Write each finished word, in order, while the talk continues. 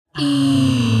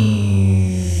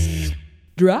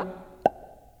Drop.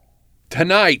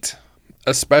 Tonight,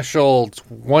 a special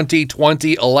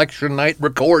 2020 election night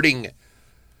recording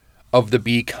of the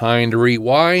Be Kind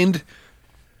Rewind.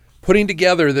 Putting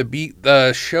together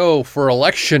the show for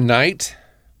election night,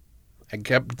 I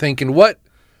kept thinking, what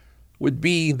would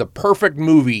be the perfect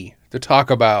movie to talk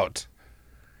about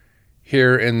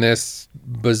here in this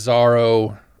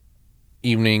bizarro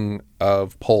evening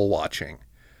of poll watching?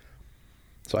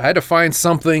 So I had to find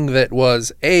something that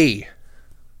was A,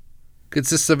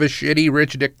 consists of a shitty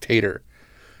rich dictator,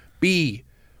 B,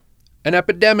 an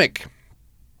epidemic,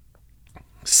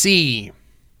 C,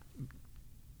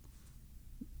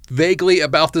 vaguely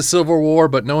about the Civil War,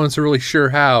 but no one's really sure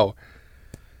how.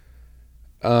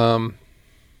 What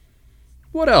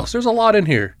else? There's a lot in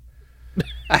here.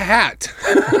 A hat.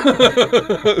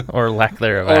 Or lack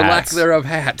thereof. Or lack thereof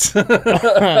hats.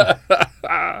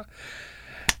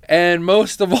 And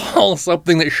most of all,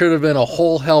 something that should have been a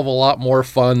whole hell of a lot more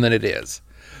fun than it is.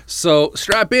 So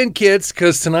strap in, kids,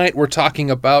 because tonight we're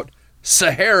talking about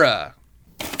Sahara.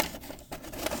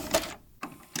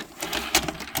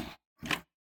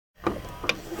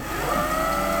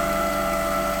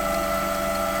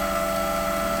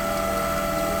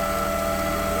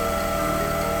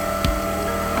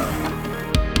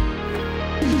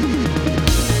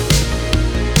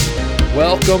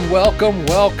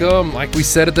 Welcome. Like we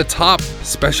said at the top,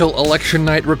 special election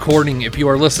night recording. If you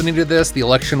are listening to this, the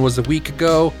election was a week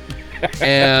ago,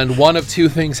 and one of two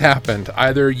things happened.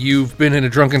 Either you've been in a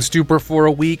drunken stupor for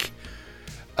a week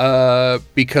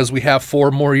because we have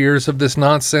 4 more years of this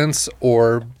nonsense,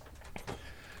 or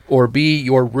B,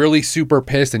 you're really super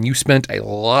pissed and you spent a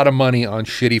lot of money on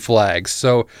shitty flags.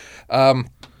 So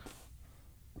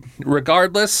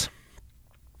regardless,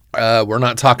 we're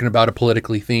not talking about a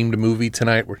politically themed movie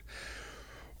tonight.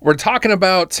 We're talking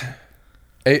about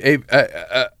a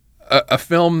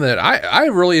film that I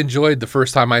really enjoyed the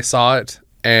first time I saw it,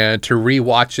 and to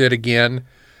rewatch it again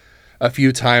a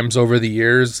few times over the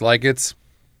years, like it's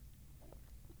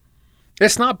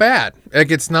not bad.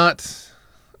 Like it's not.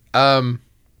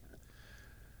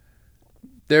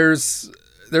 There's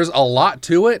a lot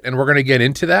to it, and we're gonna get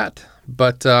into that.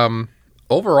 But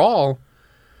overall,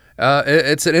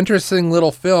 it's an interesting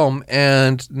little film,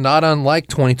 and not unlike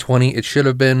 2020, it should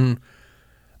have been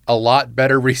a lot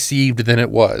better received than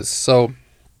it was. So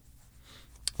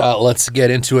let's get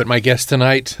into it. My guest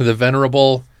tonight, the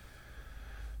venerable,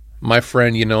 my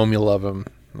friend, you know him, you love him,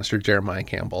 Mr. Jeremiah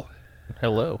Campbell.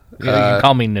 Hello. You can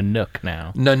call me Nanook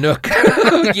now. Nanook.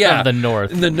 Yeah. Of the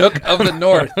North. Nanook of the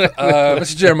North.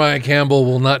 Mr. Jeremiah Campbell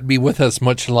will not be with us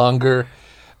much longer.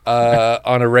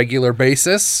 On a regular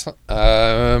basis,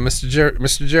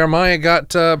 Mr. Jeremiah got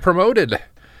promoted.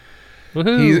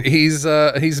 He's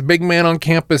a big man on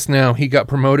campus now. He got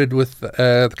promoted with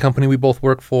the company we both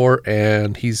work for,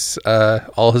 and he's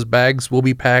all his bags will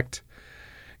be packed.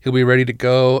 He'll be ready to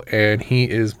go, and he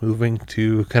is moving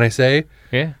to. Can I say?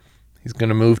 Yeah. He's going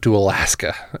to move to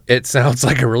Alaska. It sounds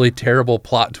like a really terrible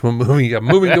plot to a movie. I'm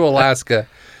moving to Alaska.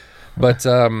 But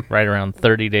right around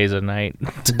 30 days a night.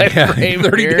 Yeah,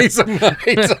 30 days a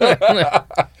night.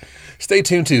 Stay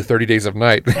tuned to 30 Days of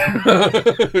Night.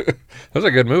 That was a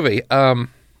good movie.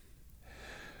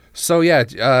 So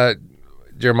yeah,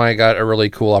 Jeremiah got a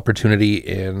really cool opportunity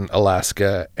in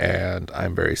Alaska, and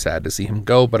I'm very sad to see him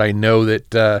go. But I know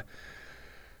that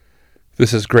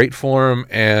this is great for him,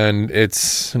 and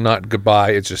it's not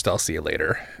goodbye. It's just I'll see you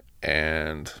later.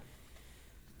 And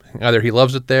either he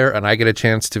loves it there and I get a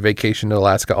chance to vacation to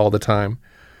Alaska all the time,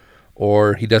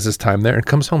 or he does his time there and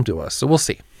comes home to us. So we'll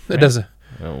see. It doesn't.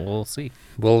 We'll see.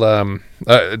 We'll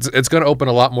it's going to open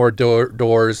a lot more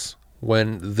doors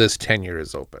when this tenure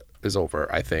is over,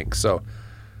 I think. So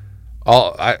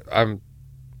I'm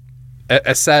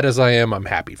as sad as I am, I'm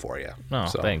happy for you. Oh,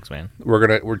 so thanks, man.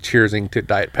 We're cheersing to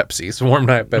Diet Pepsi, some warm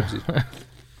Diet Pepsi.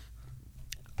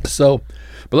 So,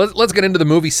 but let's get into the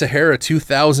movie Sahara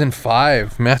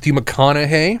 2005. Matthew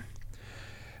McConaughey,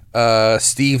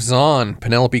 Steve Zahn,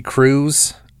 Penelope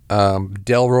Cruz,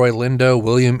 Delroy Lindo,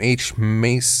 William H.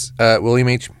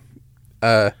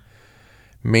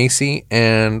 Macy,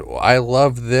 and I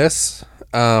love this.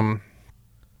 Rainn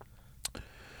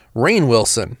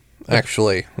Wilson,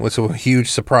 actually, was a huge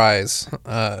surprise.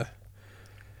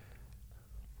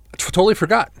 Totally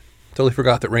forgot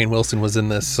that Rainn Wilson was in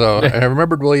this. So I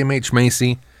remembered William H.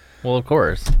 Macy. Well, of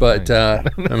course. But, I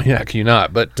mean, how can you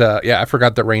not? But, yeah, I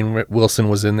forgot that Rainn Wilson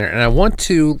was in there. And I want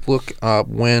to look up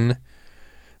when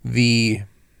The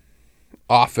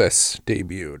Office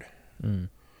debuted.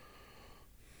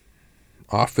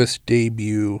 Office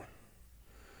debut,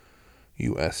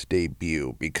 U.S.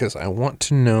 debut, because I want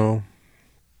to know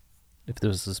if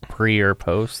this is pre or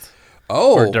post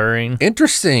Oh, or during.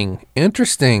 interesting.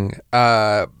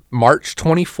 March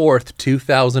 24th,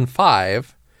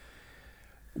 2005,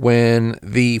 when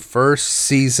the first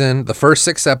 6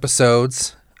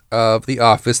 episodes of The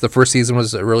Office, the first season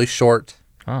was really short.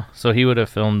 Oh, so he would have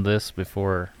filmed this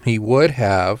before. He would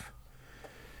have.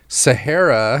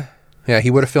 Sahara, he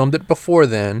would have filmed it before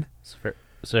then.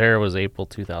 Sahara was April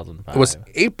 2005. It was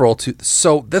April.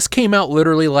 So this came out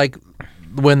literally like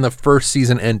when the first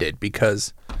season ended,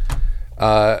 because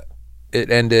it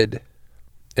ended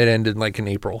like in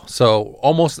April. So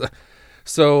almost.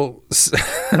 So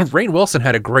Rainn Wilson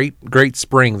had a great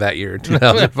spring that year in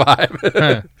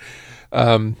 2005.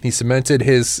 He cemented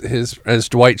his as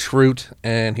Dwight Schrute,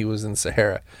 and he was in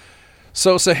Sahara.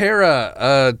 So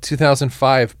Sahara,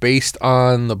 2005, based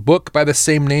on the book by the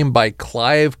same name by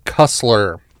Clive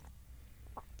Cussler.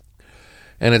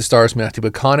 And it stars Matthew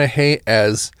McConaughey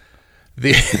as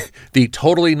the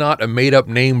totally not a made-up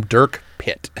name Dirk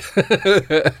Pitt.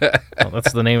 Well,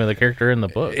 that's the name of the character in the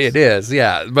book. It is,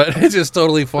 yeah. But it's just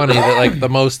totally funny that, like, the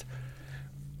most...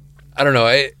 I don't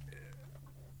know.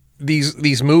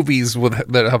 These movies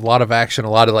that have a lot of action, a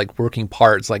lot of, like, working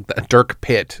parts, like the Dirk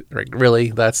Pitt. Like,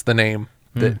 really? That's the name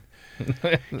that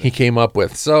he came up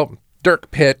with. So,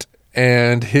 Dirk Pitt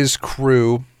and his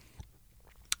crew,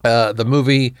 the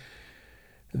movie,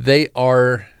 they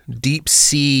are deep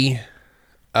sea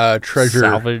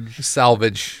treasure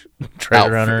salvage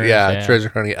treasure hunters. Yeah, treasure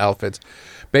hunting outfits.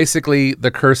 Basically,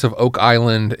 the Curse of Oak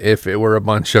Island if it were a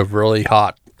bunch of really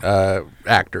hot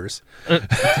actors.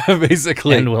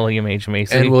 Basically. And William H.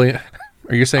 Macy. And William.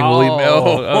 Are you saying William?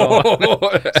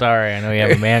 Oh. Sorry, I know you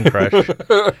have a man crush.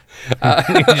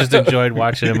 You just enjoyed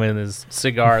watching him in his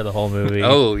cigar the whole movie.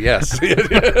 Oh, yes.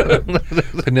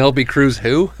 Penelope Cruz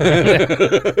who?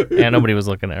 Yeah, nobody was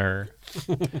looking at her.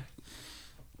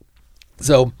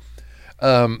 So,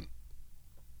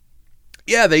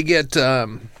 they get,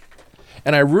 and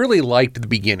I really liked the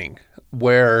beginning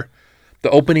where the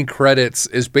opening credits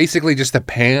is basically just a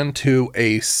pan to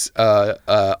a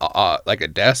like a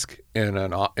desk in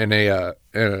an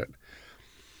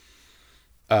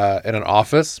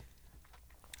office,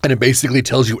 and it basically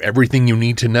tells you everything you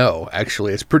need to know.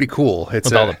 Actually, it's pretty cool. It's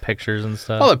with all the pictures and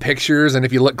stuff. All the pictures, and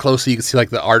if you look closely, you can see like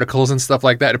the articles and stuff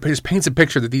like that. It just paints a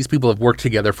picture that these people have worked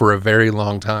together for a very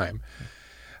long time.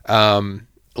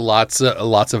 Lots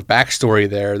of backstory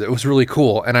there that was really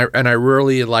cool, and I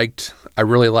really liked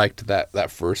that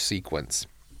first sequence.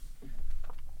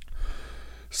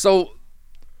 So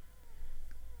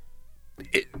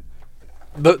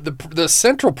the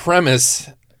central premise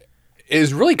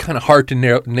is really kind of hard to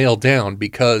nail down,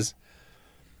 because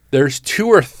there's 2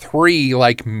 or 3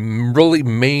 like really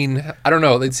main. I don't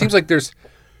know. It seems like there's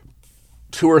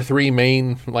 2 or 3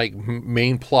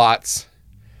 main plots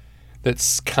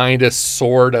that's kind of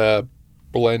sort of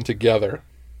blend together.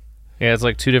 Yeah, it's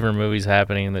like 2 different movies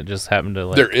happening that just happen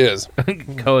to There is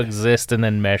coexist and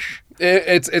then mesh.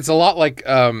 It's a lot like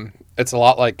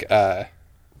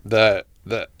the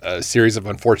series of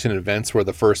unfortunate events where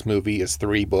the first movie is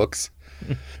 3 books,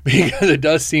 because it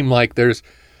does seem like there's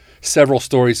several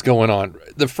stories going on.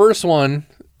 The first one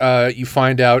you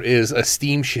find out is a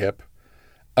steamship,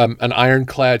 an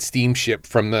ironclad steamship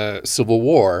from the Civil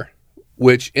War,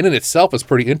 which in and itself is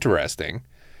pretty interesting,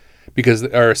 because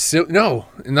no,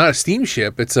 not a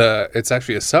steamship. It's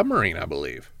actually a submarine, I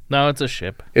believe. No, it's a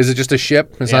ship. Is it just a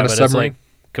ship? It's not a submarine. It's like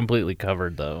completely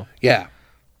covered though. Yeah.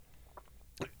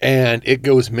 And it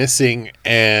goes missing,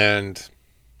 and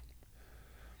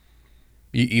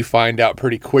you find out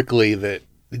pretty quickly that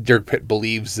Dirk Pitt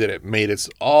believes that it made its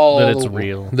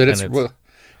real. That it's real.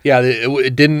 Yeah,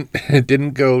 it didn't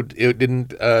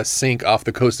sink off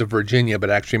the coast of Virginia,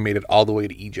 but actually made it all the way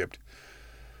to Egypt,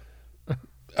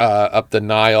 up the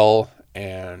Nile,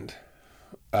 and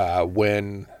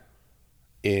and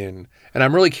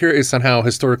I'm really curious on how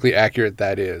historically accurate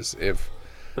that is. If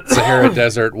Sahara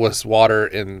Desert was water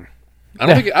in, I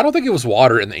don't think it was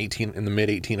water in the mid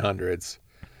 1800s.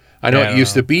 I know it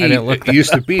used to be. It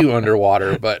used to be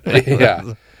underwater, but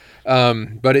yeah.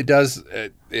 But it does.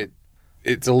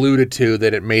 It's alluded to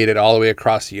that it made it all the way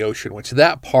across the ocean, which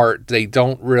that part they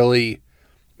don't really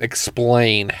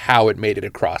explain how it made it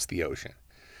across the ocean.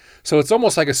 So it's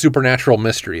almost like a supernatural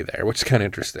mystery there, which is kind of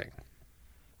interesting.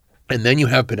 And then you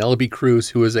have Penelope Cruz,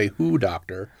 who is a WHO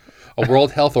doctor, a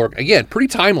World Health Organization. Again, pretty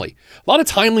timely. A lot of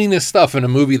timeliness stuff in a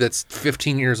movie that's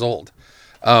 15 years old.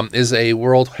 Is a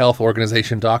World Health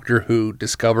Organization doctor who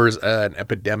discovers an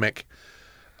epidemic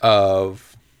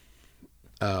of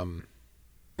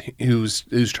who's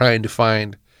trying to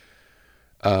find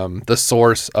the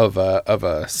source of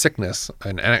a sickness,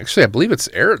 and actually I believe it's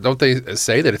air. Don't they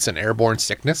say that it's an airborne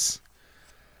sickness?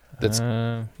 That's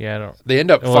I don't. They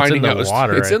end up finding it's in the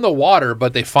water. It's in the water,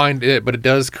 but they find it, but it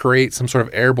does create some sort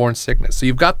of airborne sickness. So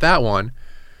you've got that one,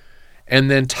 and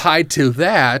then tied to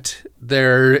that,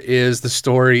 there is the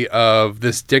story of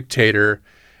this dictator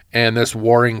and this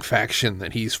warring faction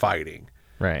that he's fighting.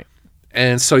 Right.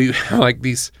 And so you have like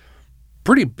these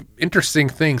pretty interesting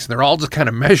things, and they're all just kind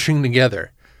of meshing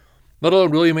together. Little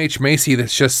William H. Macy,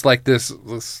 that's just like this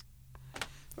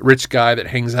rich guy that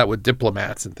hangs out with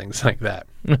diplomats and things like that.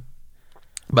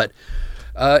 But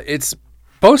it's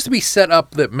supposed to be set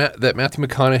up that Matthew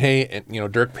McConaughey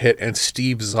and Dirk Pitt and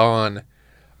Steve Zahn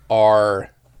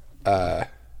are.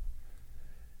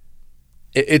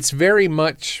 It's very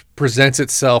much presents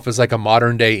itself as like a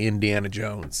modern day Indiana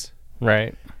Jones,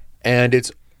 right?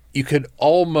 And you could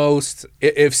almost,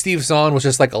 if Steve Zahn was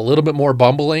just like a little bit more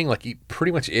bumbling, like he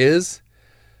pretty much is,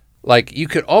 like you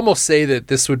could almost say that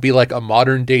this would be like a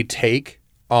modern day take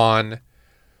on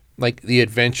like the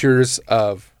adventures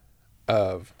of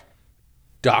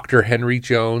Dr. Henry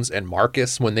Jones and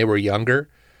Marcus when they were younger.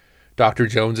 Dr.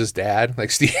 Jones's dad,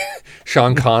 like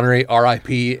Sean Connery,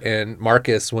 R.I.P., and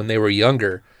Marcus when they were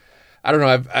younger. I don't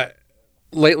know.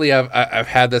 Lately I've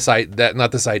had this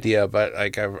not this idea, but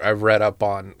like I've read up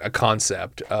on a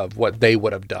concept of what they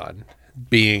would have done,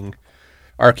 being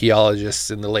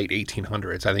archaeologists in the late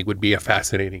 1800s. I think would be a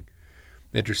fascinating,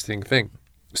 interesting thing.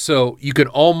 So you could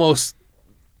almost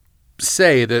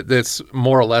say that that's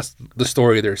more or less the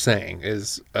story they're saying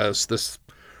is this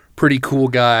pretty cool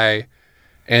guy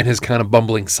and his kind of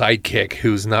bumbling sidekick,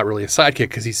 who's not really a sidekick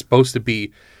because he's supposed to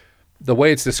be the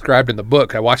way it's described in the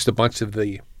book. I watched a bunch of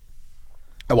the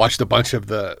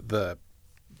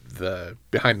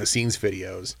behind the scenes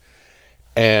videos,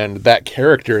 and that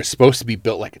character is supposed to be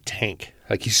built like a tank.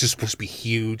 Like he's just supposed to be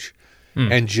huge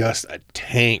and just a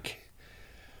tank.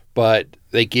 But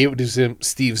they gave it to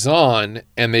Steve Zahn,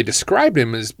 and they described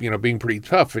him as being pretty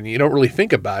tough, and you don't really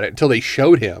think about it until they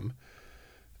showed him.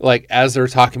 Like, as they're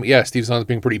talking, yeah, Steve Zahn's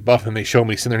being pretty buff, and they show him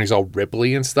he's sitting there and he's all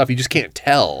ripply and stuff. You just can't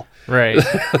tell. Right.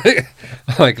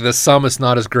 Like, the sum is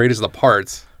not as great as the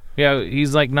parts. Yeah,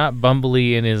 he's, like, not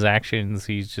bumbly in his actions.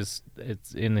 He's just,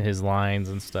 it's in his lines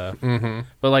and stuff. Mm-hmm.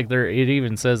 But, like, it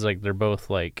even says, like, they're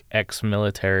both, like,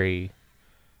 ex-military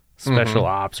special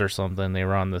ops or something. They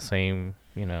were on the same,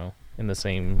 in the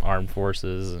same armed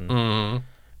forces, and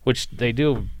which they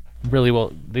do really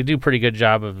well. They do a pretty good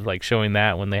job of like showing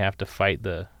that when they have to fight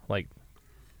the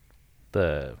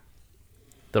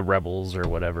rebels or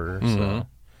whatever. So,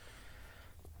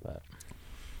 but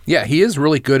yeah, he is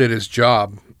really good at his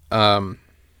job.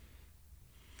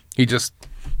 He just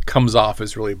comes off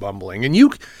as really bumbling. And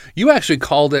you actually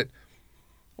called it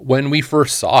when we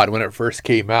first saw it, when it first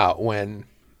came out, when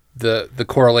the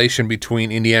correlation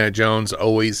between Indiana Jones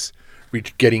always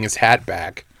getting his hat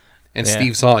back and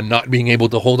Steve Zahn not being able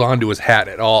to hold on to his hat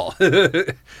at all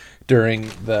during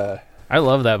the... I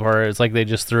love that part. It's like they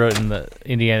just threw it in the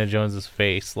Indiana Jones's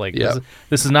face. Like,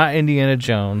 this is not Indiana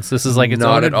Jones. This is like its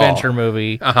own adventure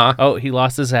movie. Uh-huh. Oh, he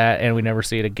lost his hat, and we never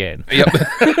see it again.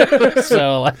 Yep.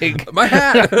 So, like... My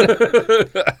hat! I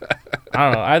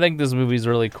don't know. I think this movie's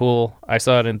really cool. I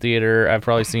saw it in theater. I've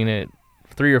probably seen it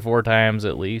 3 or 4 times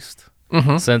at least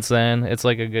since then. It's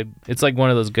like it's like one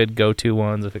of those good go-to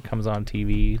ones if it comes on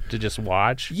TV to just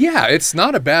watch. Yeah, it's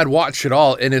not a bad watch at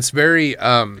all, and it's very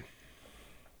I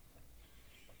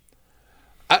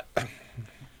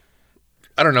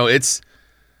don't know, it's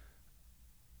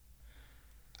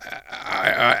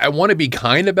I want to be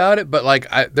kind about it, but like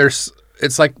there's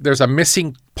a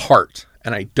missing part,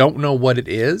 and I don't know what it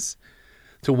is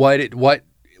to why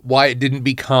it didn't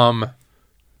become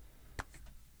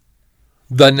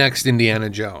the next Indiana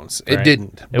Jones. It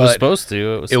didn't. It was supposed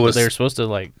to. They were supposed to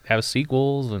like have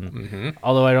sequels, and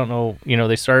although I don't know,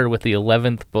 they started with the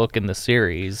 11th book in the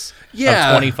series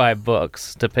of 25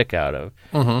 books to pick out of.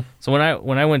 So when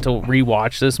I went to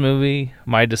rewatch this movie,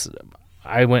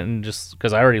 I went and just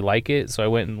because I already like it, so I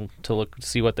went to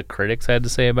see what the critics had to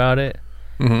say about it,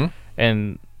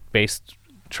 and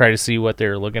try to see what they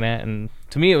were looking at, and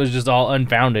to me it was just all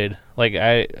unfounded. Like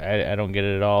I don't get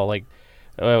it at all. Like.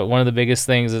 One of the biggest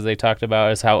things is they talked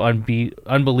about is how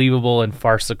unbelievable and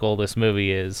farcical this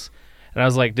movie is. And I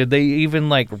was like, did they even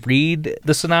like read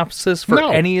the synopsis for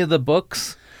any of the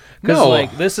books? Because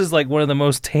like this is like one of the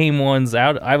most tame ones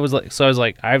out. I was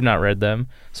like, I've not read them.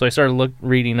 So I started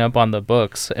reading up on the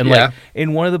books, and like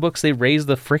in one of the books they raised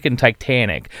the freaking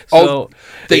Titanic. So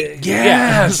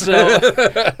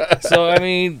so I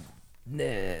mean,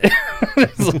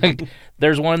 it's like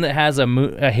there's one that has a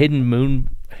hidden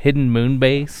hidden moon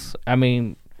base. I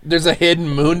mean, there's a hidden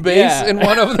moon base in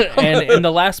one of them. And in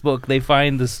the last book, they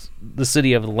find the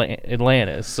city of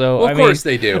Atlantis. So well, of course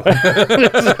they do.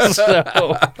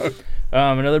 So,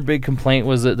 another big complaint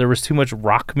was that there was too much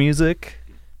rock music,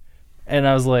 and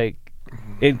I was like,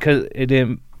 because it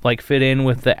didn't like fit in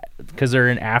with because they're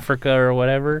in Africa or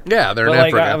whatever. Yeah, they're in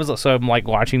Africa. I'm like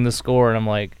watching the score, and I'm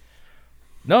like,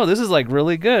 no, this is like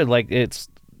really good. Like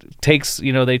takes,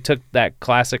 they took that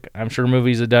classic, I'm sure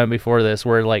movies have done before this,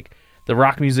 where like the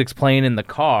rock music's playing in the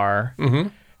car,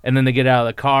 and then they get out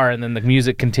of the car, and then the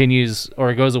music continues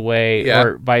or goes away,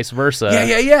 or vice versa.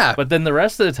 Yeah. But then the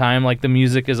rest of the time, like the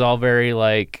music is all very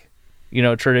like,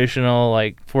 traditional,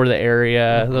 like for the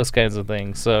area, those kinds of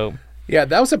things. So yeah,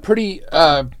 that was a pretty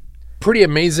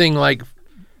amazing like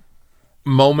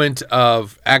moment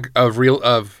of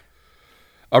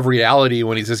reality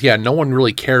when he says, yeah, no one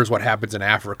really cares what happens in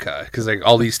Africa because like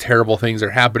all these terrible things are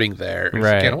happening there. Right.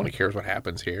 Like, yeah, no one cares what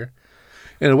happens here.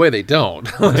 In a way, they don't.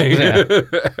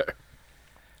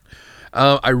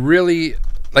 I really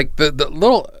like the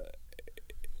little.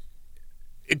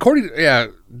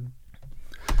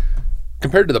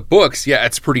 Compared to the books, yeah,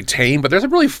 it's pretty tame, but there's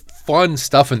some really fun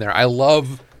stuff in there. I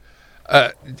love.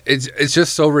 It's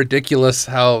just so ridiculous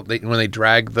how when they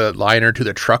drag the liner to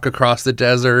the truck across the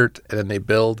desert, and then they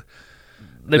build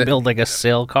like a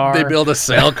sail car. They build a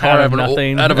sail car out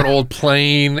of an old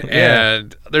plane,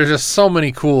 and there's just so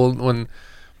many cool.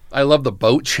 I love the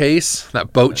boat chase.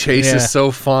 That boat chase is so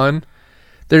fun.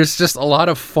 There's just a lot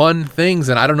of fun things,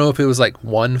 and I don't know if it was like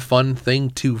one fun thing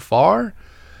too far.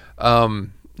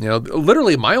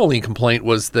 Literally, my only complaint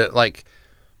was that like.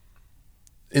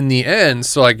 In the end,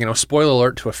 so like, spoiler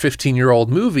alert to a 15-year-old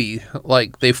movie,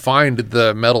 like they find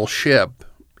the metal ship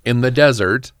in the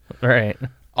desert. Right.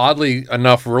 Oddly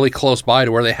enough, really close by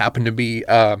to where they happen to be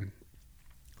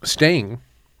staying.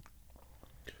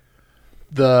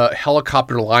 The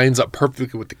helicopter lines up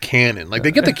perfectly with the cannon. Like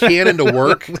they get the cannon to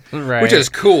work, right. Which is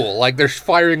cool. Like they're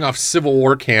firing off Civil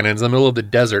War cannons in the middle of the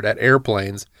desert at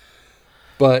airplanes.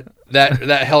 But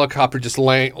that helicopter just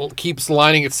keeps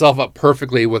lining itself up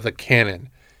perfectly with a cannon.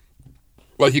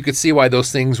 Well, you could see why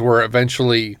those things were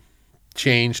eventually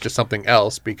changed to something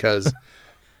else because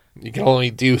you can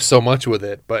only do so much with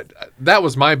it. But that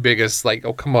was my biggest, like,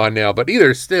 oh, come on now. But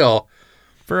either still.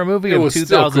 For a movie of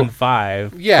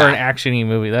 2005, cool. Yeah. For an action-y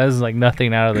movie, that is like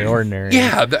nothing out of the ordinary.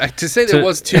 Yeah, to say that it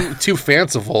was too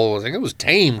fanciful, it was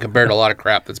tame compared to a lot of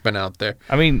crap that's been out there.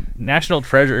 I mean, National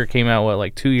Treasure came out,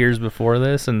 like 2 years before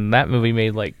this, and that movie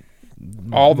made like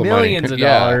all the millions of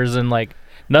dollars, and like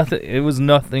nothing. It was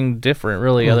nothing different,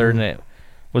 really, other than it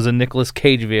was a Nicolas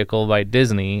Cage vehicle by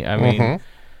Disney. I mean,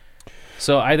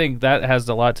 so I think that has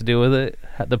a lot to do with it,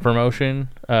 the promotion.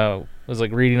 Was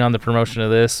like reading on the promotion of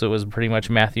this, it was pretty much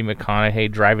Matthew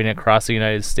McConaughey driving across the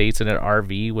United States in an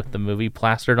RV with the movie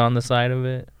plastered on the side of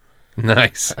it.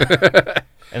 Nice. And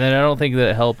then I don't think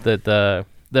that it helped that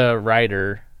the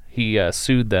writer, he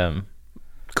sued them.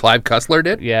 Clive Cussler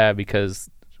did? Yeah, because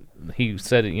he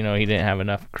said he didn't have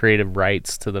enough creative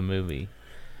rights to the movie.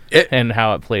 And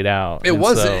how it played out. It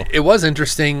was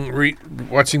interesting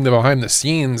watching the behind the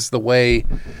scenes, the way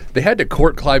they had to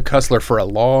court Clive Cussler for a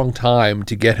long time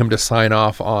to get him to sign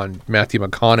off on Matthew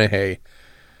McConaughey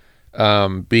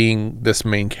being this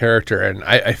main character. And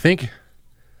I think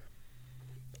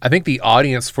the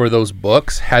audience for those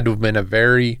books had to have been a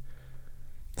very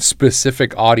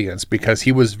specific audience because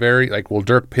he was very like, well,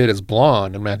 Dirk Pitt is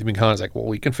blonde and Matthew McConaughey's like, well,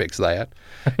 we can fix that.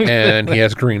 And he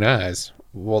has green eyes.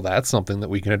 Well, that's something that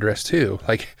we can address too.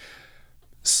 Like,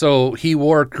 so he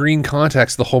wore green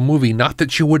contacts the whole movie. Not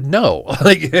that you would know.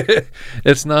 Like,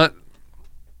 it's not,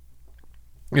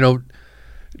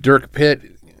 Dirk Pitt.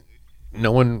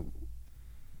 No one,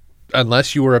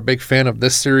 unless you were a big fan of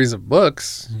this series of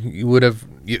books, you would have.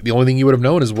 The only thing you would have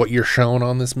known is what you're shown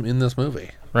in this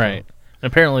movie. Right.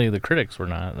 And apparently, the critics were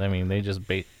not. I mean, they just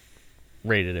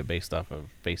rated it based off of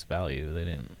face value. They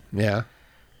didn't. Yeah.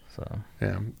 So.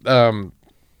 Yeah.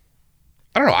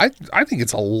 I don't know. I think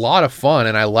it's a lot of fun,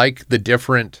 and I like the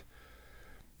different.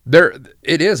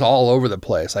 It is all over the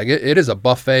place. Like it is a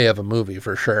buffet of a movie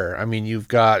for sure. I mean, you've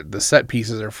got the set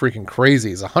pieces are freaking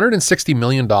crazy. It's $160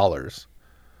 million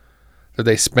that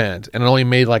they spent, and it only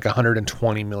made like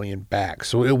 $120 million back.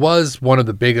 So it was one of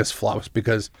the biggest flops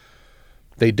because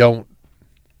they don't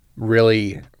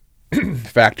really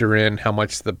factor in how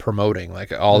much the promoting,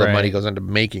 like all the money goes into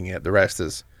making it. The rest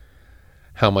is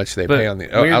how much they pay on the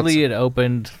weirdly it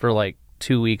opened for like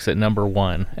 2 weeks at number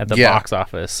 1 at the box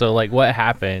office. So like what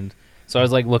happened, so I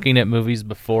was like looking at movies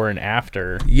before and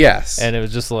after, and it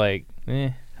was just like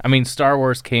I mean, Star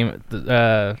Wars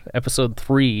episode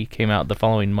 3 came out the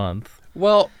following month.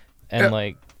 Well,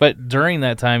 and but during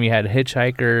that time you had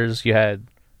Hitchhikers, you had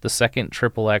the second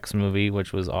XXX movie,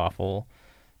 which was awful,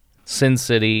 Sin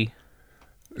City.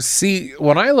 See,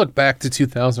 when I look back to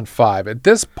 2005, at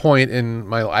this point in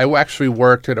my life, I actually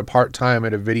worked at a part-time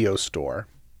at a video store.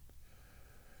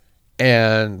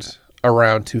 And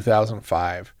around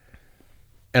 2005.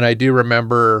 And I do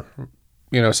remember,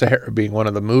 Sahara being one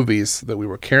of the movies that we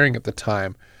were carrying at the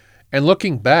time. And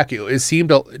looking back, it seemed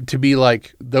to be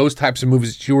like those types of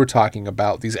movies that you were talking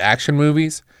about, these action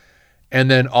movies. And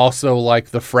then also like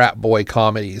the frat boy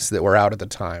comedies that were out at the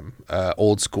time,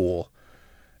 Old School.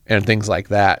 And things like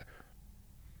that.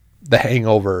 The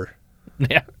Hangover.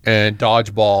 Yeah. And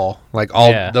Dodgeball. Like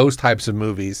all those types of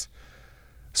movies.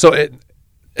 So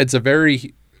it's a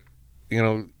very,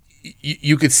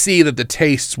 you could see that the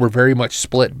tastes were very much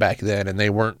split back then. And they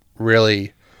weren't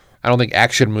really, I don't think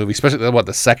action movies, especially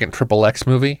the second XXX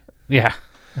movie. Yeah.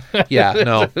 Yeah,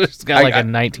 no. It's got a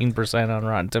 19% on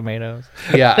Rotten Tomatoes.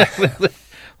 Yeah.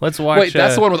 Let's watch. Wait,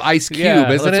 that's the one with Ice Cube,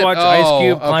 isn't it? Let's watch Ice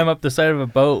Cube climb up the side of a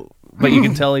boat, but you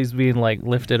can tell he's being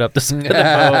lifted up the side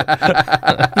of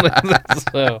the boat.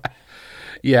 So,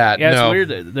 yeah, no. It's weird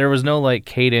that there was no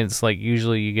cadence.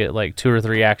 Usually you get 2 or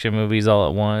 3 action movies all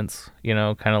at once,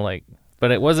 kind of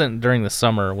but it wasn't during the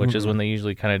summer, which is when they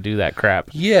usually kind of do that crap.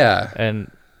 Yeah.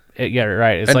 And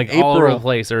right. It's all over the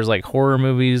place. There's horror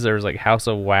movies. There's House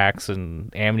of Wax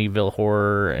and Amityville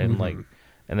Horror and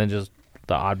and then just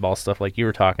the oddball stuff like you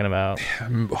were talking about.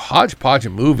 Hodgepodge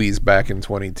of movies back in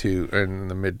in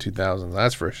the mid 2000s.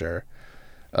 That's for sure.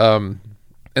 And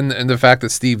the fact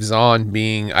that Steve Zahn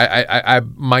being,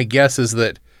 my guess is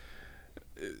that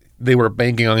they were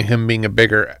banking on him being a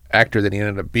bigger actor than he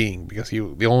ended up being, because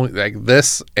the only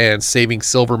this and Saving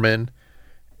Silverman,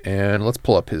 and let's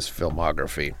pull up his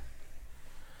filmography.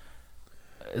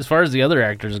 As far as the other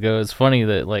actors go, it's funny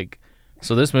that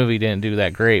so this movie didn't do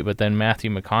that great, but then Matthew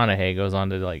McConaughey goes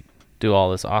on to do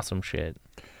all this awesome shit.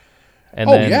 And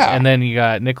then you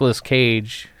got Nicolas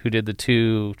Cage, who did the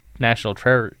 2 National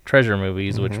Treasure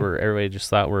movies, which everybody just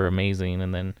thought were amazing.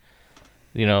 And then,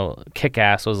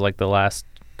 Kick-Ass was the last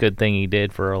good thing he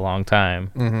did for a long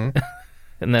time. Mm-hmm.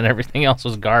 And then everything else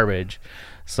was garbage.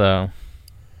 So,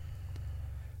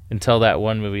 until that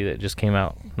one movie that just came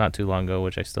out not too long ago,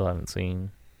 which I still haven't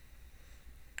seen.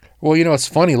 Well, it's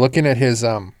funny looking at his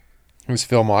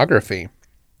filmography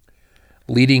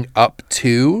leading up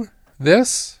to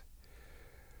this.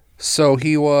 So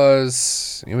he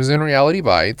was in Reality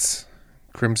Bites,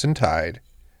 Crimson Tide,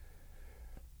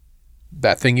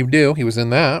 That Thing You Do. He was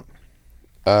in that.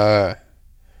 Out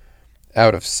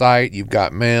of Sight, You've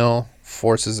Got Mail,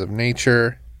 Forces of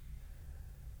Nature,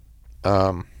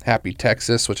 Happy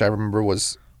Texas, which I remember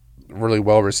was a really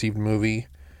well received movie.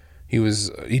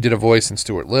 He did a voice in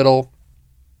Stuart Little,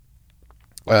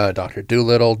 Dr.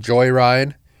 Dolittle,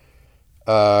 Joyride.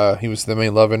 He was the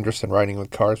main love interest in Riding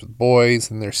with Cars with Boys,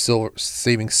 and there's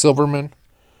Saving Silverman.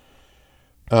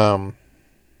 So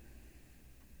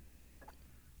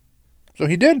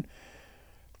he did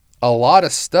a lot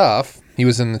of stuff. He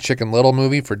was in the Chicken Little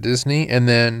movie for Disney, and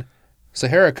then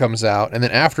Sahara comes out, and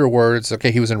then afterwards,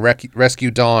 he was in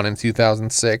Rescue Dawn in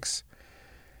 2006,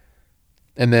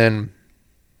 and then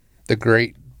The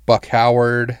Great Buck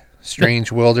Howard,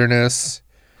 Strange Wilderness,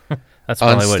 That's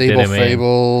probably Unstable what did it,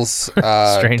 Fables,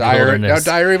 Strange Wilderness.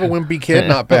 Diary of a Wimpy Kid,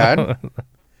 not bad.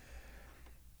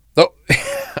 Though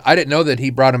I didn't know that he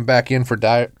brought him back in for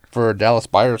Dallas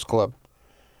Buyers Club.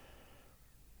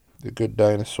 The Good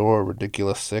Dinosaur,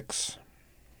 Ridiculous Six,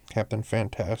 Captain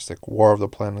Fantastic, War of the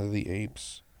Planet of the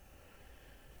Apes.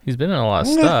 He's been in a lot of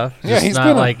stuff. Yeah, just he's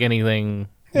not been anything.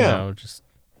 Just.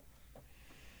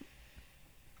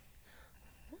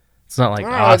 It's not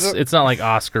it's not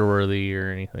Oscar worthy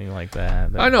or anything like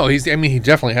that. I know he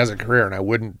definitely has a career, and I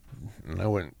wouldn't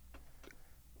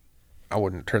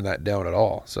turn that down at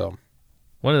all. So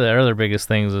one of the other biggest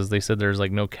things is they said there's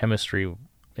no chemistry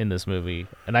in this movie,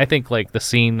 and I think the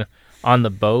scene on the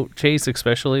boat chase,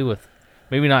 especially with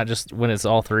maybe not just when it's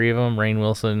all 3 of them, Rainn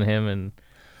Wilson, him, and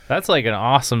that's an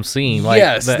awesome scene.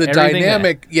 Yes, the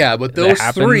dynamic. But those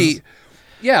 3.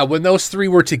 Yeah, when those 3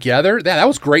 were together, that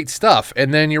was great stuff.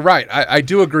 And then you're right. I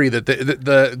do agree that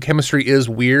the chemistry is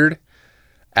weird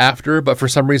after, but for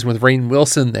some reason with Rainn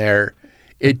Wilson there,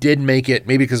 it did make it,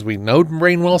 maybe because we know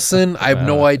Rainn Wilson, I have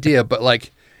no idea, but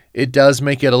it does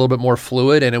make it a little bit more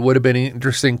fluid, and it would have been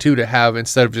interesting too to have,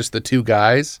 instead of just the 2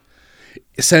 guys,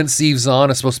 since Steve Zahn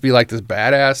is supposed to be this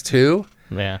badass too,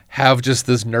 have just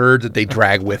this nerd that they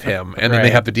drag with him, and then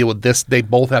they have to deal with this. They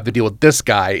both have to deal with this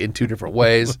guy in 2 different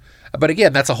ways. But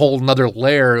again, that's a whole nother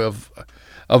layer of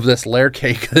this layer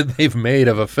cake that they've made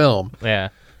of a film. Yeah.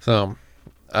 So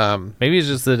Maybe it's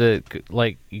just that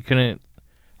like you couldn't,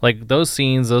 like those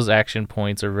scenes, those action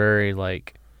points are very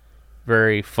like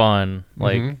very fun.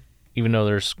 Like even though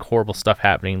there's horrible stuff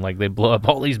happening, like they blow up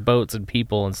all these boats and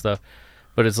people and stuff,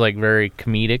 but it's like very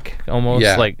comedic almost.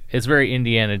 Yeah. Like it's very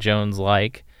Indiana Jones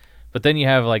like. But then you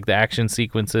have like the action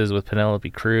sequences with Penelope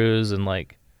Cruz and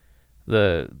like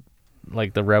the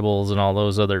rebels and all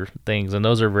those other things, and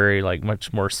those are very like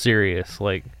much more serious.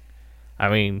 Like, I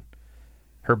mean,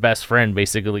 her best friend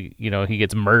basically, you know, he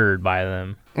gets murdered by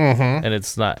them, and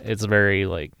it's very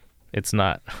like it's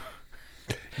not.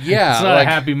 Yeah, it's not like, a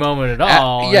happy moment at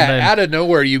all. Out of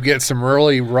nowhere you get some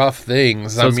really rough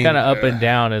things. So it's kind of up and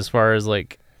down as far as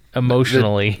like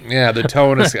emotionally. The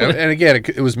tone is, and again,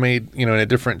 it was made, you know, in a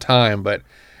different time, but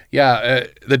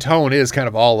the tone is kind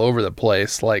of all over the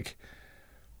place. Like,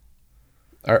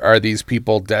 are these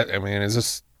people dead? I mean, is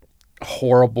this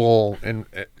horrible and,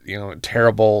 you know,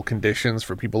 terrible conditions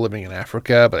for people living in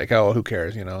Africa? But like, oh, who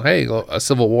cares? You know, hey, a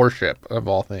civil war ship of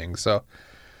all things. So,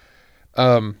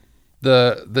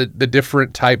 the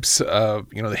different types of,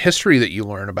 you know, the history that you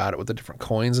learn about it with the different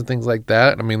coins and things like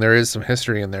that. I mean, there is some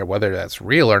history in there. Whether that's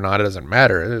real or not, it doesn't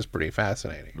matter. It is pretty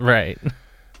fascinating. Right.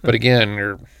 But again,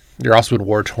 you're also in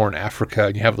war-torn Africa,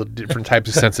 and you have the different types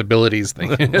of sensibilities.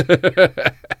 But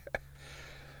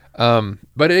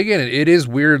again, it is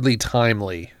weirdly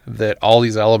timely that all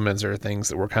these elements are things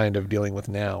that we're kind of dealing with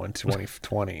now in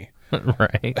 2020.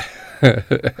 Right.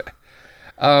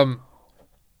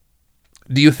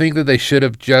 Do you think that they should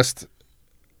have just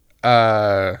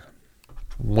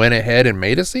went ahead and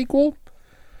made a sequel?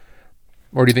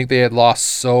 Or do you think they had lost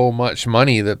so much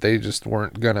money that they just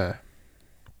weren't gonna?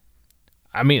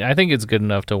 I mean, I think it's good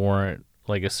enough to warrant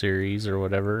like a series or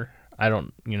whatever. I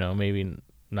don't, you know, maybe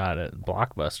not a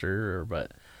blockbuster,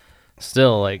 but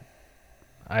still, like,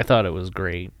 I thought it was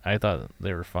great. I thought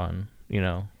they were fun, you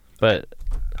know. But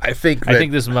I think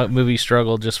this movie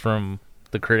struggled just from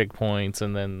the critic points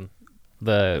and then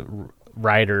the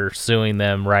writer suing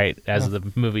them right as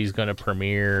the movie's going to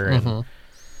premiere, and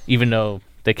even though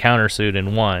they countersued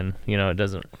and won, you know,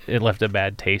 it left a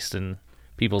bad taste in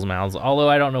people's mouths. Although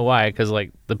I don't know why, because like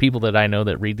the people that I know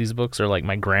that read these books are like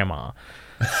my grandma.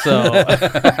 So,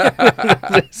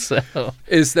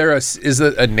 is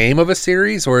it a name of a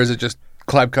series, or is it just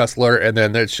Clive Cussler and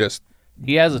then it's just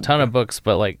he has a ton of books,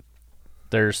 but like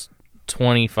there's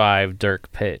 25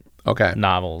 Dirk Pitt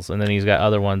novels, and then he's got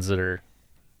other ones that are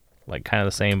like kind of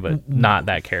the same, but not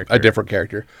that character. A different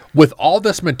character. With all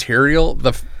this material,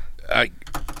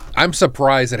 I'm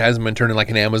surprised it hasn't been turned into like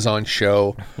an Amazon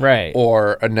show, right,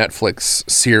 or a Netflix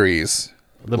series.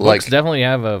 The books definitely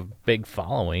have a big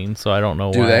following, so I don't know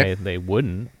why they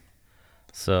wouldn't.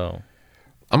 So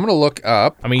I'm gonna look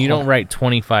up. I mean, you don't write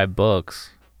 25 books.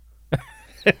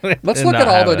 Let's look at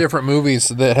all the different movies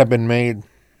that have been made.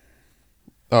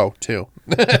 Oh, 2.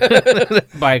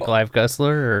 By Clive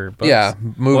Cussler or books? Yeah,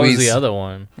 movies. What was the other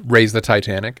one? Raise the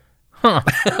Titanic. Huh.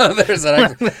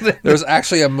 There's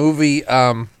actually a movie.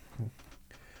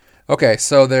 Okay,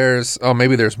 so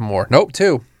maybe there's more. Nope,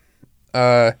 2.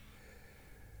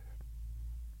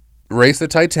 Raise the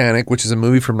Titanic, which is a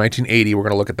movie from 1980. We're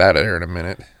going to look at that here in a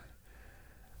minute.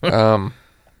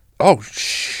 Oh,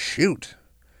 shoot.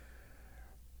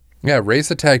 Yeah, Raise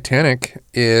the Titanic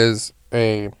is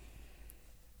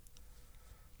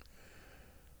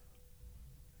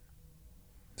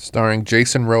starring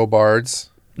Jason Robards,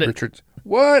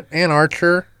 Ann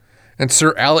Archer, and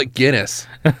Sir Alec Guinness.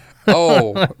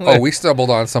 We stumbled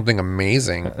on something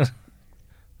amazing.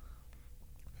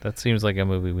 That seems like a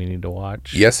movie we need to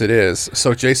watch. Yes, it is.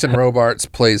 So Jason Robards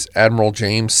plays Admiral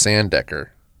James Sandecker.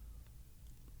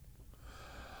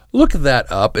 Look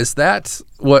that up. Is that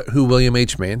who William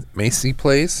H. Macy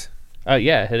plays?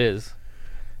 Yeah, it is.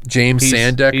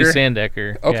 Sandecker? He's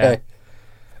Sandecker. Okay.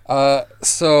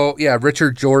 Yeah.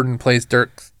 Richard Jordan plays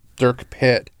Dirk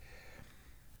Pitt.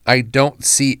 I don't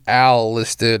see Al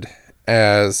listed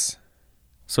as...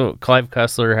 So Clive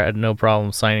Cussler had no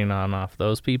problem signing on off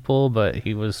those people, but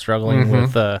he was struggling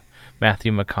with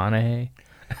Matthew McConaughey.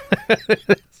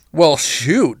 Well,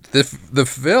 shoot. The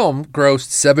film grossed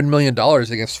 $7 million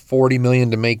against $40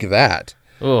 million to make that.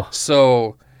 Oh.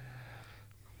 So,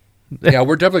 yeah,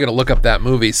 we're definitely going to look up that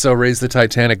movie. So, Raise the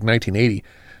Titanic, 1980.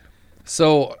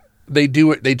 So, they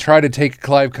do it. They try to take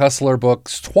Clive Cussler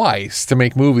books twice to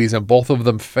make movies, and both of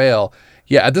them fail.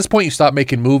 Yeah, at this point, you stop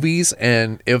making movies,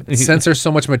 and since there's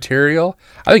so much material,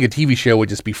 I think a TV show would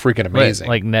just be freaking amazing.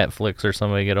 Like Netflix or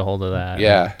somebody get a hold of that.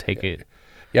 Yeah, and take it.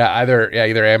 Yeah,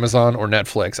 either Amazon or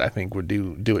Netflix, I think would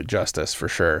do it justice for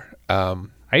sure. I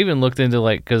even looked into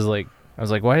because I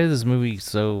was like, why did this movie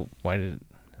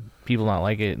people not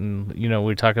like it, and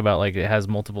we talk about like it has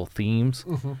multiple themes.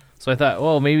 Mm-hmm. So I thought,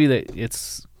 well, maybe that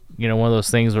it's one of those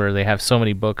things where they have so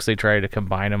many books they try to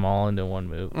combine them all into one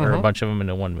movie, or a bunch of them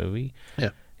into one movie. Yeah,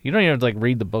 you don't even have to like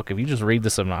read the book. If you just read the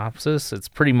synopsis, it's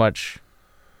pretty much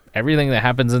everything that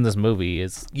happens in this movie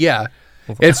is. Yeah,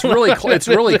 it's really it's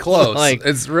really close. Like,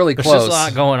 it's really close. There's just a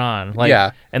lot going on. Like,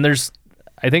 yeah, and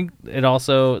I think it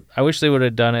also. I wish they would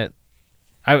have done it.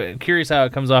 I'm curious how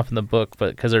it comes off in the book,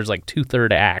 but because there's like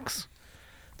 2/3 acts.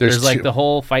 There's like the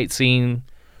whole fight scene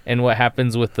and what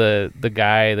happens with the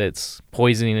guy that's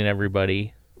poisoning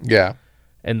everybody. Yeah.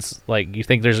 And like you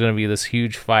think there's going to be this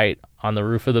huge fight on the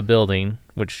roof of the building,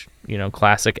 which,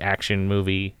 classic action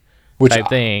movie type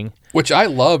thing. Which I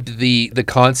loved the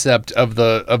concept of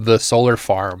the solar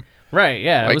farm. Right,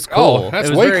 yeah, like, it was cool. That's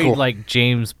it was way very cool. like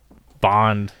James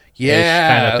Bond.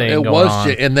 Yeah, kind of thing it going was,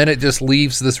 on. And then it just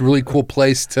leaves this really cool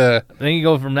place to. Then you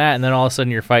go from that, and then all of a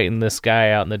sudden you're fighting this guy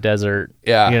out in the desert.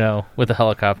 Yeah, with a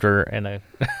helicopter and a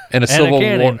Civil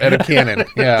War and a cannon.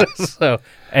 Yeah.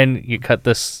 And you cut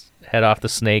this head off the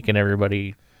snake, and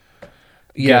everybody.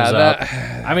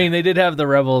 Yeah, I mean, they did have the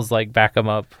rebels like back them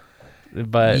up,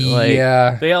 but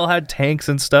like they all had tanks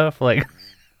and stuff. Like,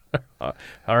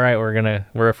 all right,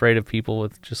 we're afraid of people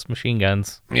with just machine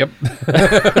guns. Yep.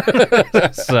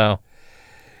 So,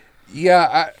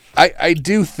 yeah, I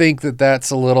do think that's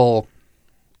a little,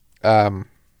 that's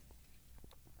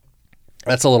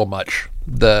a little much.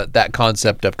 That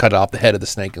concept of cut off the head of the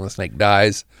snake and the snake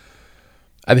dies.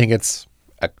 I think it's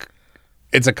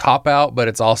a cop out, but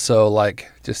it's also like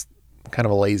just kind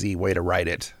of a lazy way to write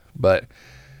it. But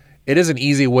it is an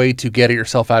easy way to get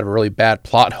yourself out of a really bad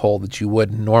plot hole that you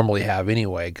wouldn't normally have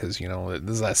anyway, because, this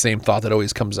is that same thought that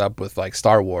always comes up with, like,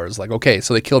 Star Wars. Like, okay,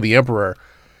 so they kill the Emperor.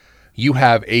 You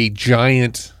have a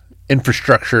giant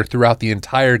infrastructure throughout the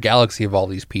entire galaxy of all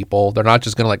these people. They're not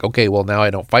just going to like, okay, well, now I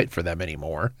don't fight for them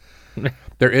anymore.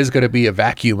 There is going to be a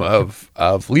vacuum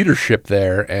of leadership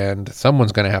there, and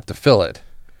someone's going to have to fill it.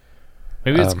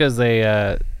 Maybe it's because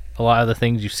a lot of the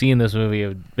things you see in this movie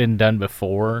have been done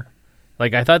before.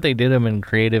 Like, I thought they did them in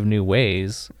creative new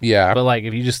ways. Yeah. But, like,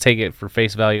 if you just take it for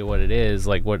face value what it is,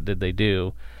 like, what did they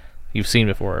do? You've seen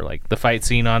before, like, the fight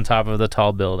scene on top of the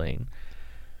tall building.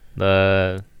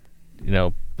 The,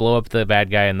 blow up the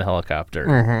bad guy in the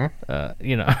helicopter.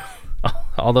 Mm-hmm.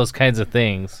 All those kinds of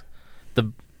things.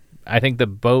 I think the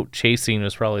boat chase scene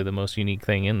was probably the most unique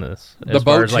thing in this. As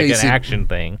far as, like, an action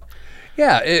thing.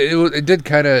 Yeah, it did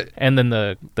kind of... And then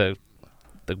the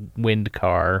wind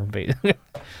car,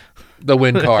 the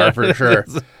wind car for sure.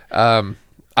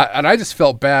 I just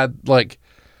felt bad, like,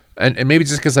 and maybe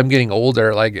just because I'm getting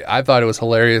older, like, I thought it was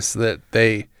hilarious that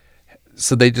they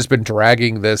just been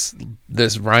dragging this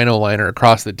rhino liner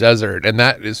across the desert, and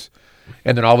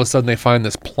then all of a sudden they find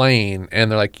this plane,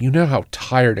 and they're like, how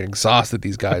tired and exhausted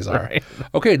these guys are. Right.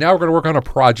 Okay, now we're going to work on a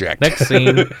project. Next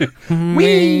scene.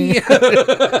 Whee!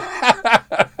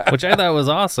 Which I thought was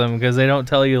awesome, because they don't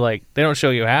tell you, like, they don't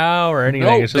show you how or anything.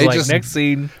 Nope, it's just like, next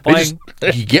scene, flying,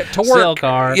 you get to work. Sail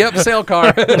car. Yep, sail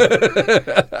car.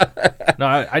 No,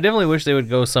 I definitely wish they would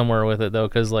go somewhere with it, though,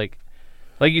 because, like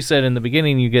you said, in the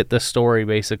beginning, you get the story,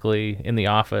 basically, in the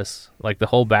office, like, the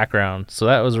whole background. So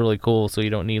that was really cool, so you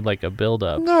don't need, like, a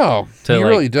build-up. No, to you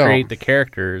really don't. Create the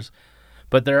characters.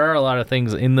 But there are a lot of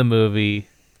things in the movie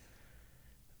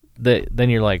that then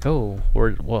you're like,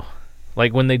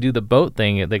 like when they do the boat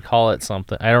thing, they call it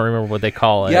something. I don't remember what they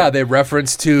call it. Yeah, they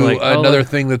reference to like, another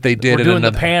thing that they did. We're doing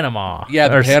the Panama. Yeah,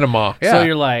 the Panama. Yeah. So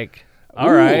you're like,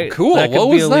 all right, cool. What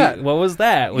was that? What was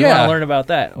that? We want to learn about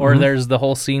that. Or there's the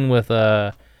whole scene with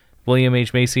William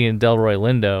H. Macy and Delroy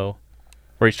Lindo,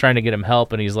 where he's trying to get him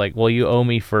help, and he's like, well, you owe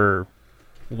me for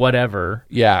whatever.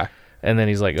 Yeah. And then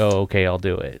he's like, oh, okay, I'll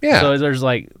do it. Yeah. So there's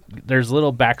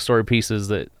little backstory pieces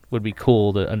that would be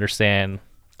cool to understand.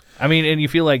 I mean, and you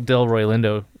feel like Delroy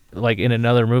Lindo, like in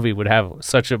another movie, would have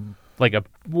such a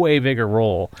way bigger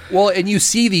role. Well, and you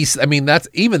see these. I mean, that's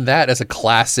even that as a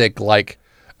classic, like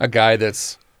a guy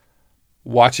that's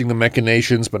watching the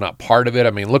machinations but not part of it.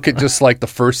 I mean, look at just like the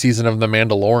first season of The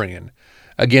Mandalorian.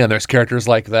 Again, there's characters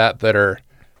like that are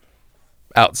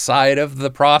outside of the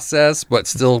process but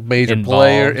still major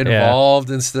player involved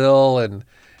and still and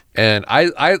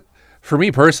I for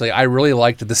me personally, I really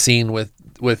liked the scene with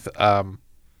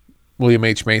William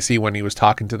H. Macy when he was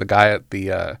talking to the guy at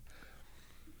the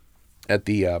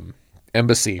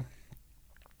embassy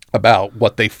about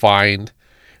what they find.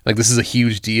 Like, this is a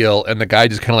huge deal, and the guy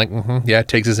just kind of like,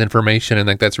 takes his information, and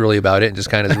like that's really about it, and just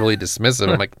kind of is really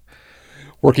dismissive. I'm like,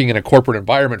 working in a corporate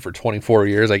environment for 24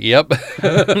 years, like, yep,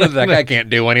 that guy can't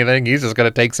do anything. He's just going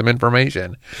to take some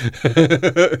information.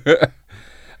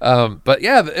 But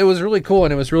yeah, it was really cool,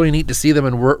 and it was really neat to see them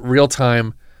in real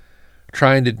time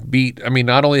trying to beat. I mean,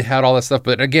 not only had all that stuff,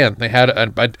 but again, they had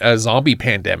a zombie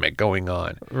pandemic going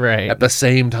on at the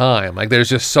same time. Like, there's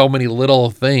just so many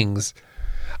little things,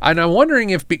 and I'm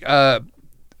wondering if he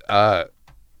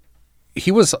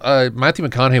was Matthew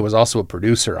McConaughey was also a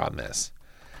producer on this,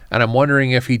 and I'm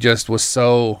wondering if he just was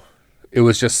so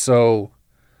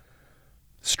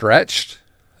stretched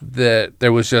that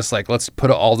there was just like, let's put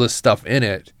all this stuff in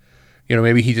it.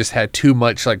 Maybe he just had too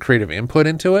much like creative input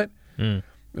into it.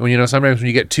 When sometimes when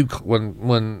you get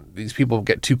when these people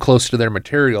get too close to their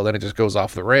material, then it just goes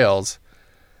off the rails.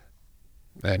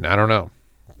 And I don't know.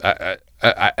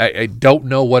 I don't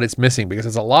know what it's missing, because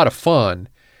it's a lot of fun,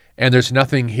 and there's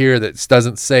nothing here that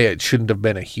doesn't say it shouldn't have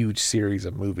been a huge series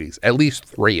of movies. At least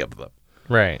 3 of them.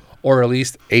 Right. Or at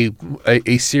least a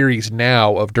series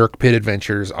now of Dirk Pitt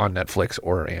adventures on Netflix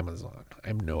or Amazon. I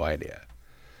have no idea.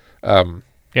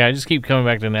 Yeah, I just keep coming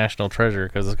back to National Treasure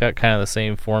because it's got kind of the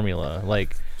same formula.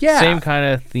 Like, same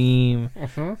kind of theme.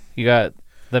 You got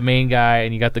the main guy,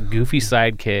 and you got the goofy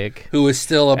sidekick. Who is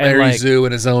still a Mary Zoo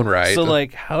in his own right. So,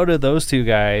 like, how did those 2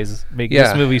 guys make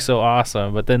this movie so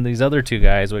awesome? But then these other 2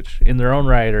 guys, which in their own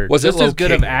right are just as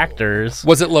good of actors.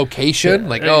 Was it location?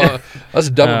 Like, us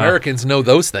dumb Americans know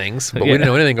those things, but we didn't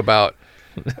know anything about...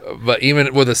 But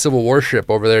even with a Civil War ship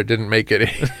over there, it didn't make it...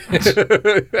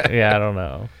 Yeah, I don't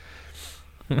know.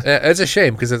 It's a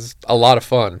shame, because it's a lot of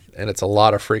fun, and it's a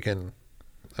lot of freaking...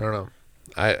 I don't know.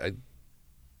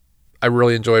 I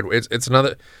really enjoyed it. It's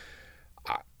another...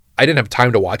 I didn't have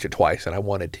time to watch it twice, and I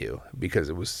wanted to, because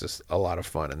it was just a lot of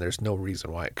fun, and there's no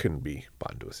reason why it couldn't be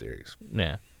brought into a series.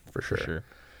 Yeah. For sure.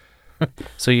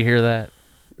 So you hear that?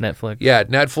 Netflix? Yeah,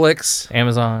 Netflix.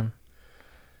 Amazon.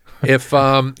 If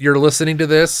you're listening to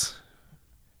this,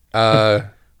 the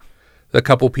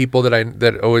couple people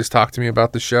that always talk to me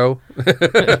about the show,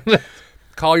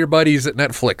 call your buddies at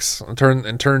Netflix and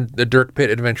turn the Dirk Pitt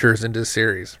adventures into a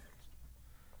series.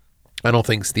 I don't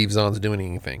think Steve Zahn's doing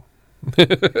anything. Yeah,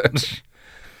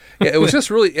 it was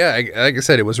just really, like I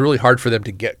said, it was really hard for them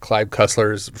to get Clive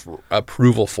Cussler's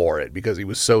approval for it, because he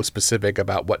was so specific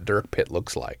about what Dirk Pitt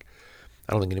looks like.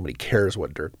 I don't think anybody cares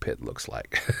what Dirk Pitt looks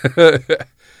like.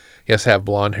 He has to have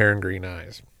blonde hair and green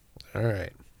eyes. All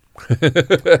right.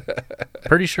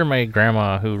 Pretty sure my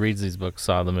grandma, who reads these books,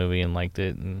 saw the movie and liked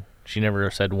it, and she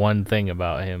never said one thing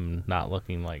about him not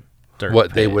looking like Dirk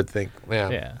Pitt. They would think.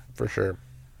 Yeah, for sure.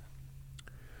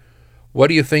 What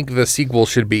do you think the sequel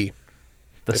should be?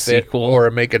 The sequel?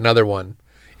 Or make another one.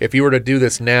 If you were to do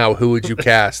this now, who would you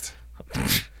cast?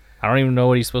 I don't even know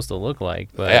what he's supposed to look like.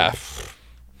 But yeah.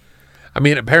 I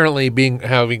mean, apparently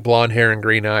having blonde hair and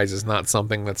green eyes is not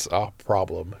something that's a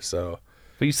problem. So,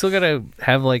 but you still gotta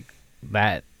have like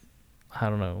that. I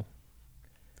don't know.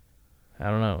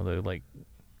 They're like,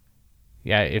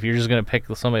 yeah. If you're just gonna pick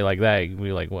somebody like that, you'd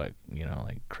be like what,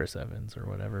 like Chris Evans or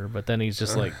whatever. But then he's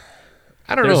just like,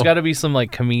 I don't know. There's got to be some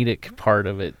like comedic part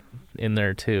of it in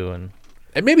there too,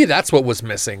 and maybe that's what was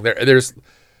missing. There's,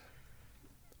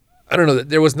 I don't know.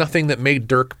 There was nothing that made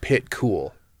Dirk Pitt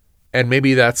cool. And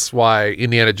maybe that's why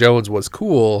Indiana Jones was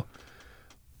cool,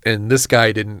 and this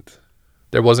guy didn't.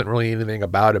 There wasn't really anything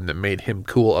about him that made him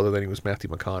cool other than he was Matthew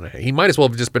McConaughey. He might as well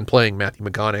have just been playing Matthew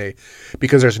McConaughey,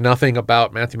 because there's nothing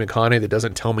about Matthew McConaughey that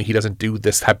doesn't tell me he doesn't do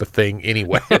this type of thing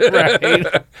anyway. Right.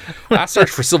 I search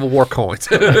for Civil War coins.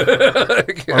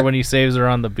 Or when he saves her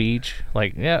on the beach.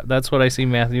 Like, yeah, that's what I see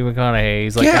Matthew McConaughey.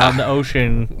 He's like out in the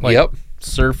ocean. Like,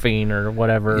 surfing or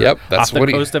whatever. Yep, that's off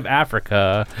the coast of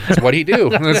Africa. That's what he do.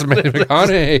 That's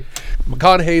McConaughey.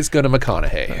 McConaughey's gonna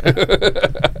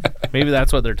McConaughey. Maybe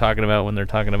that's what they're talking about when they're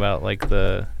talking about like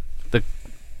the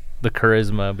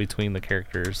charisma between the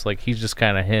characters. Like, he's just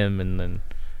kind of him, and then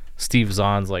Steve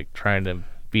Zahn's like trying to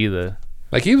be the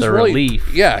he was really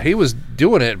relief. Yeah, he was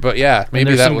doing it, but yeah,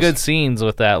 maybe there's some good scenes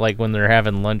with that, like when they're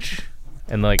having lunch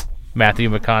and like Matthew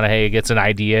McConaughey gets an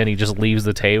idea and he just leaves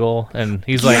the table, and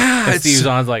he's like, and Steve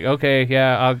Zahn's like, okay,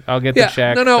 yeah, I'll get the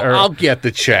check. No, I'll get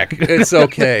the check. It's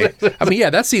okay. I mean, yeah,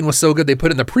 that scene was so good they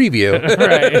put it in the preview.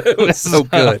 Right. It was so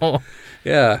good.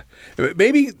 Yeah.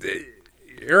 Maybe,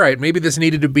 you're right, maybe this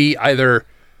needed to be either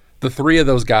the 3 of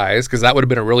those guys, because that would have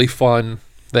been a really fun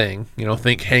thing.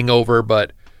 Think Hangover,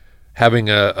 but having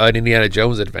an Indiana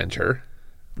Jones adventure.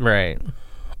 Right.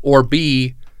 Or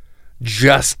B,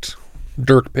 just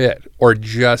Dirk Pitt, or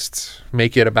just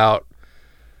make it about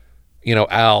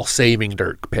Al saving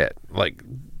Dirk Pitt. Like,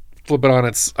 flip it on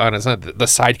its head. The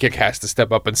sidekick has to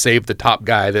step up and save the top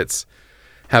guy that's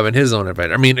having his own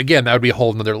adventure. I mean, again, that would be a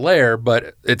whole nother layer,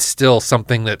 but it's still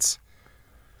something that's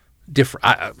different.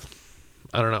 I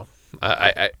don't know.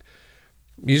 I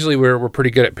usually we're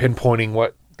pretty good at pinpointing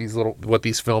what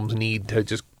these films need to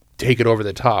just take it over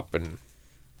the top. And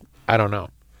I don't know.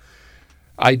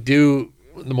 The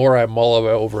more I mull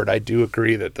over it, I do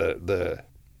agree that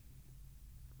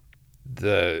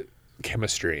the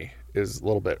chemistry is a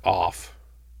little bit off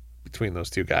between those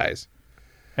two guys.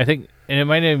 I think, and it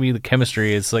might even be the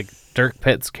chemistry. It's like Dirk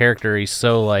Pitt's character. He's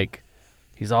so like,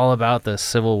 he's all about the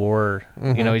Civil War.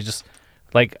 Mm-hmm. He's just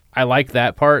like, I like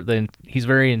that part. Then he's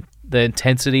very the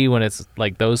intensity when it's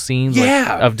like those scenes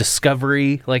of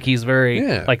discovery. Like he's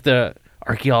very like the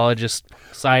archaeologist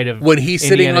side of when he's Indiana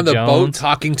sitting on the Jones. boat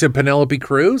talking to Penelope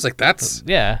Cruz. Like that's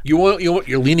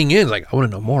you're leaning in. Like I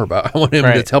want to know more about. I want him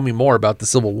to tell me more about the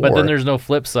Civil War. But then there's no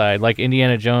flip side. Like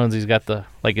Indiana Jones, he's got the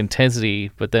like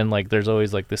intensity, but then like there's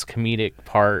always like this comedic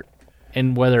part,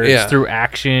 and whether it's through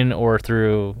action or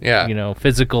through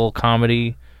physical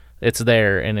comedy, it's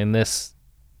there. And in this,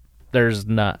 there's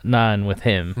none with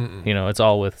him. Mm-mm. It's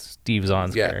all with Steve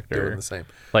Zahn's character. Doing the same.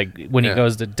 Like when he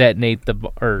goes to detonate the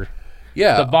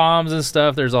bombs and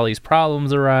stuff, there's all these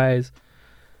problems arise.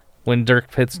 When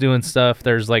Dirk Pitt's doing stuff,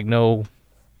 there's like no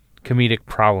comedic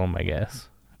problem, I guess,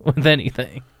 with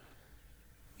anything.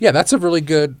 Yeah, that's a really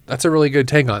good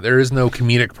take on it. There is no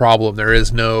comedic problem.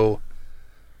 There's no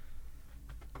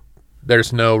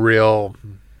real,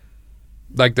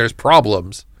 like, there's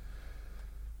problems.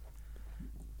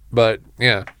 But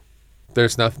yeah,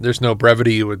 there's no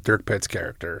brevity with Dirk Pitt's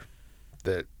character.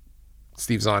 That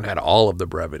Steve Zahn had all of the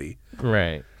brevity.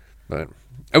 Right. But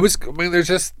there's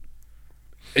just,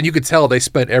 and you could tell they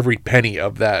spent every penny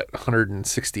of that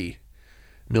 $160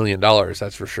 million.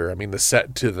 That's for sure. I mean, the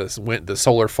set to the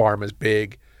solar farm is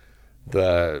big.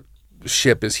 The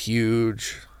ship is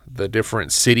huge. The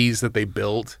different cities that they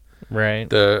built, right?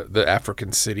 The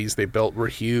African cities they built were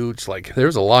huge. Like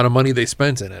there's a lot of money they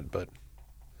spent in it, but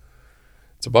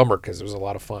it's a bummer because it was a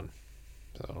lot of fun.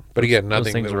 So, but again, nothing.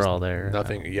 Those things were all there.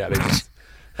 Nothing. Yeah, they just.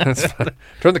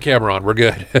 Turn the camera on. We're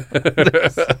good.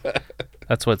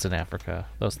 That's what's in Africa.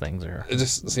 Those things are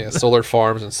just solar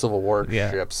farms and Civil War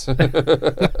ships.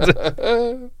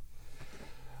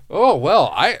 Oh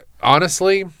well, I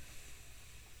honestly,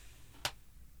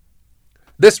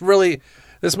 this movie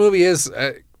is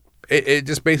it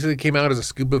just basically came out as a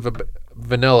scoop of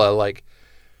vanilla. Like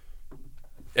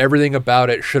everything about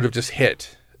it should have just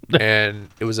hit, and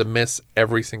it was a miss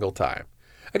every single time.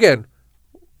 Again,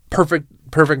 perfect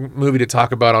movie to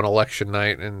talk about on election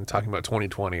night and talking about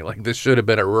 2020. Like this should have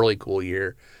been a really cool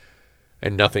year,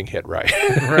 and nothing hit right.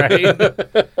 Right.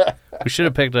 We should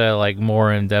have picked a like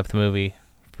more in-depth movie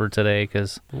for today.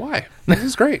 Because why? This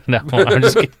is great. No, I'm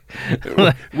just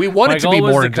kidding. We wanted to be more.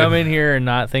 My goal was to come in here and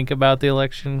not think about the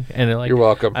election, and you're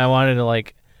welcome. I wanted to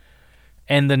like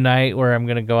end the night where I'm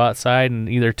gonna go outside and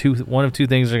either one of two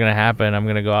things are gonna happen. I'm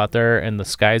gonna go out there and the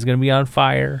sky's gonna be on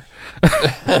fire, or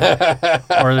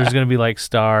there's gonna be like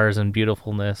stars and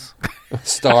beautifulness.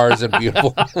 Stars and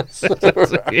beautifulness.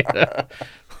 Yeah.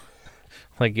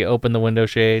 Like you open the window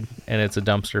shade and it's a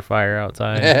dumpster fire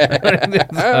outside.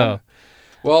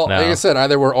 Well, like I said,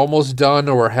 either we're almost done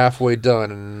or we're halfway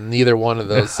done, and neither one of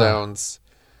those sounds.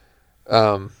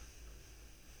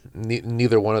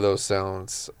 Neither one of those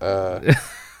sounds like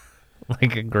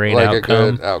a great like outcome.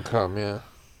 A good outcome, yeah.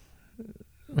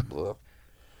 All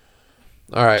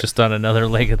right. Just on another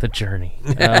leg of the journey.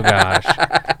 Oh gosh.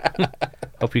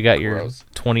 Hope you got your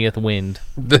 20th wind.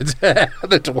 The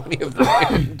 20th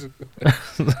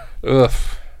wind. Ugh.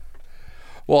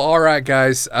 Well, all right,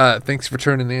 guys. Thanks for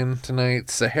tuning in tonight.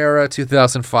 Sahara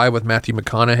 2005 with Matthew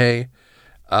McConaughey.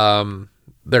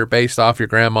 They're based off your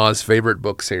grandma's favorite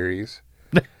book series.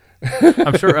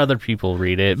 I'm sure other people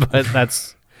read it, but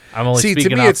I'm only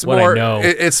speaking off what I know.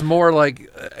 It's more like,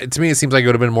 to me, it seems like it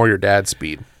would have been more your dad's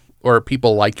speed, or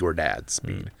people like your dad's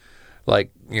speed. Like,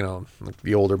 like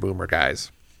the older boomer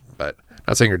guys. But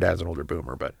not saying your dad's an older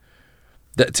boomer, but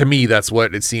to me, that's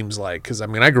what it seems like. Because,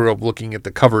 I grew up looking at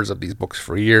the covers of these books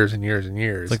for years and years and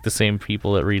years. It's like the same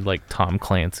people that read, like, Tom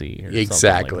Clancy. Or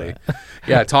exactly. Like that.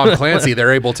 Yeah, Tom Clancy,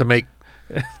 they're able to make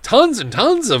tons and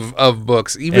tons of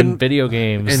books, even and video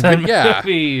games and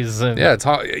movies. And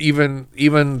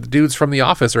even dudes from The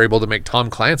Office are able to make Tom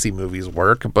Clancy movies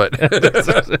work, but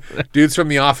dudes from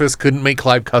The Office couldn't make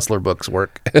Clive Cussler books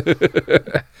work.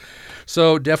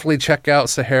 So definitely check out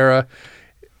Sahara.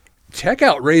 Check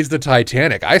out Raise the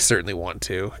Titanic. I certainly want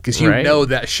to, because know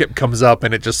that ship comes up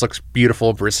and it just looks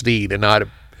beautiful and pristine and not a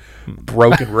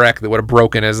broken wreck that would have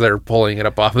broken as they're pulling it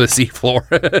up off of the seafloor.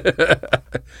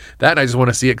 That, and I just want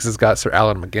to see it because it's got Sir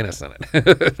Alan McGuinness in it.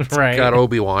 It's got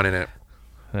Obi-Wan in it.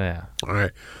 Yeah. All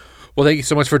right. Well, thank you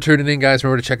so much for tuning in, guys.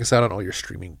 Remember to check us out on all your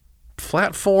streaming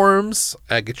platforms.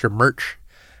 Get your merch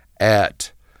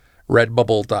at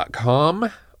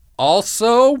redbubble.com.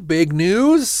 Also, big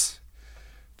news.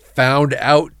 Found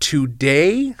out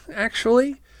today,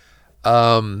 actually.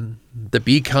 The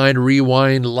Be Kind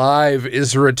Rewind Live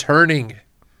is returning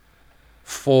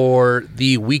for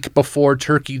the week before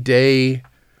Turkey Day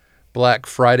Black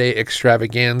Friday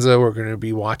extravaganza. We're going to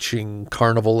be watching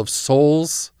Carnival of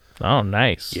Souls. Oh,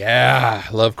 nice. Yeah,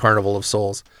 I love Carnival of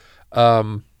Souls.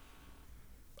 I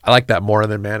like that more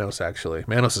than Manos, actually.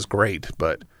 Manos is great,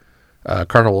 but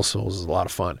Carnival of Souls is a lot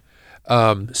of fun.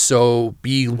 So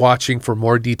be watching for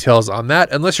more details on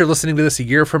that, unless you're listening to this a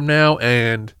year from now,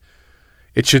 and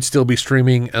it should still be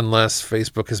streaming unless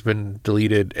Facebook has been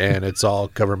deleted and it's all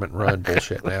government-run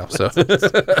bullshit now. So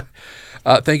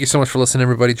thank you so much for listening,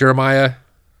 everybody. Jeremiah,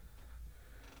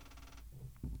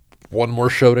 one more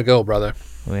show to go, brother.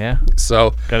 Well, yeah.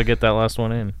 So got to get that last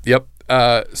one in. Yep.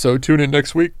 So tune in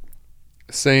next week.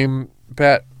 Same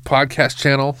podcast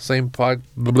channel, same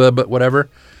but whatever.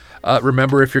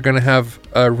 Remember, if you're going to have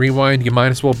a rewind, you might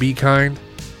as well be kind.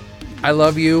 I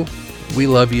love you. We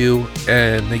love you.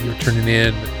 And thank you for tuning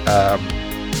in. I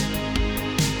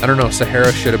don't know.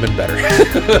 Sahara should have been better.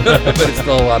 But it's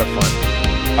still a lot of fun.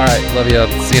 All right. Love you.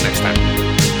 See you next time.